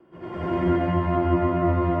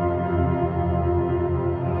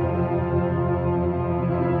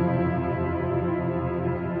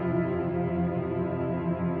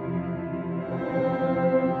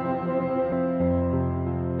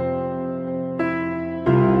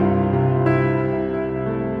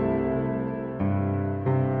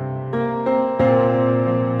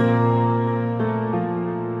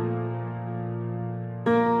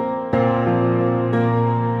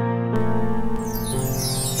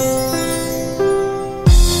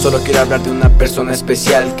Solo quiero hablar de una persona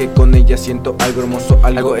especial, que con ella siento algo hermoso,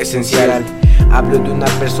 algo esencial. Hablo de una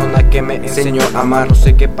persona que me enseñó a amar. No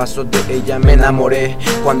sé qué pasó de ella, me enamoré.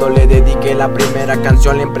 Cuando le dediqué la primera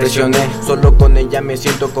canción le impresioné. Solo con ella me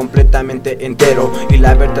siento completamente entero. Y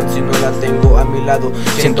la verdad, si no la tengo a mi lado,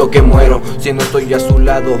 siento que muero. Si no estoy a su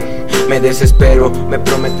lado, me desespero. Me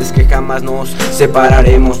prometes que jamás nos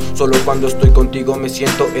separaremos. Solo cuando estoy contigo me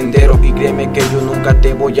siento entero. Y créeme que yo nunca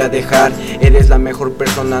te voy a dejar. Eres la mejor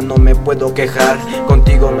persona, no me puedo quejar.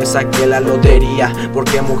 Contigo me saqué la lotería,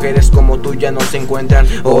 porque mujeres como tú ya no se encuentran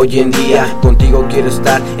hoy en día. Contigo quiero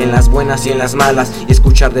estar en las buenas y en las malas, y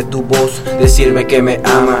escuchar de tu voz decirme que me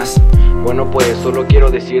amas. Bueno, pues solo quiero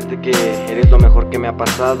decirte que eres lo mejor que me ha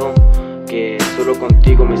pasado, que solo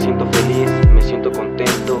contigo me siento feliz, me siento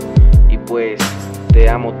contento, y pues te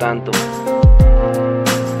amo tanto.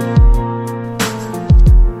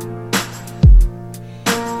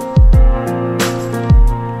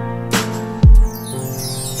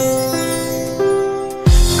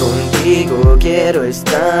 Contigo quiero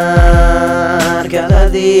estar cada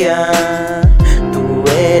día. Tú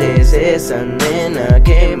eres esa nena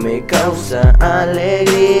que me causa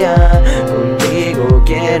alegría. Contigo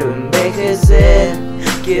quiero envejecer.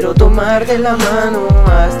 Quiero tomar de la mano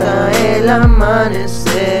hasta el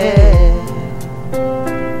amanecer.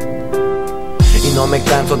 Y no me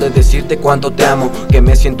canso de decirte cuánto te amo, que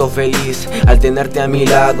me siento feliz al tenerte a mi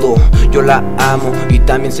lado. Yo la amo y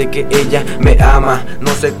también sé que ella me ama.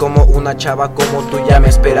 No sé cómo una chava como tú ya me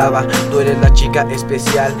esperaba. Tú eres la chica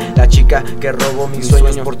especial, la chica que robó mis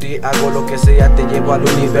sueños. Por ti hago lo que sea, te llevo al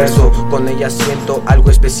universo. Con ella siento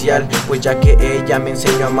algo especial, pues ya que ella me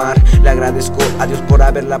enseñó a amar. Le agradezco a Dios por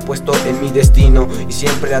haberla puesto en mi destino, y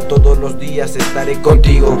siempre a todos los días estaré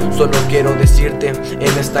contigo. Solo quiero decirte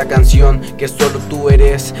en esta canción que solo tú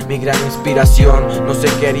eres mi gran inspiración. No sé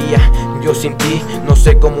qué haría yo sin ti, no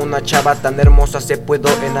sé cómo una chava tan hermosa se puede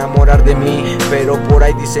enamorar de mí. Pero por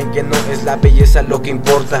ahí dicen que no es la belleza lo que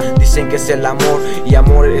importa, dicen que es el amor, y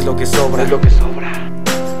amor es lo que sobra, es lo que sobra.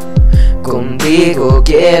 Contigo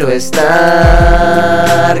quiero estar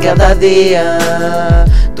cada día.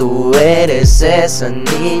 Tú eres esa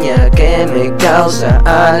niña que me causa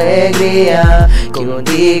alegría.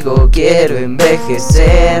 Contigo quiero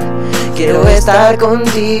envejecer. Quiero estar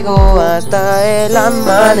contigo hasta el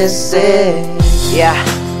amanecer. Yeah.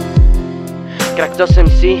 Crack 2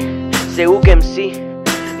 MC, Zeuq MC,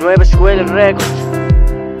 Nueva Escuela Records,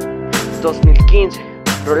 2015,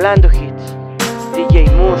 Rolando Hits,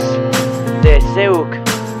 DJ Moose de Zeuq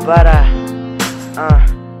para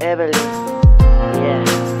Evelyn. Yeah.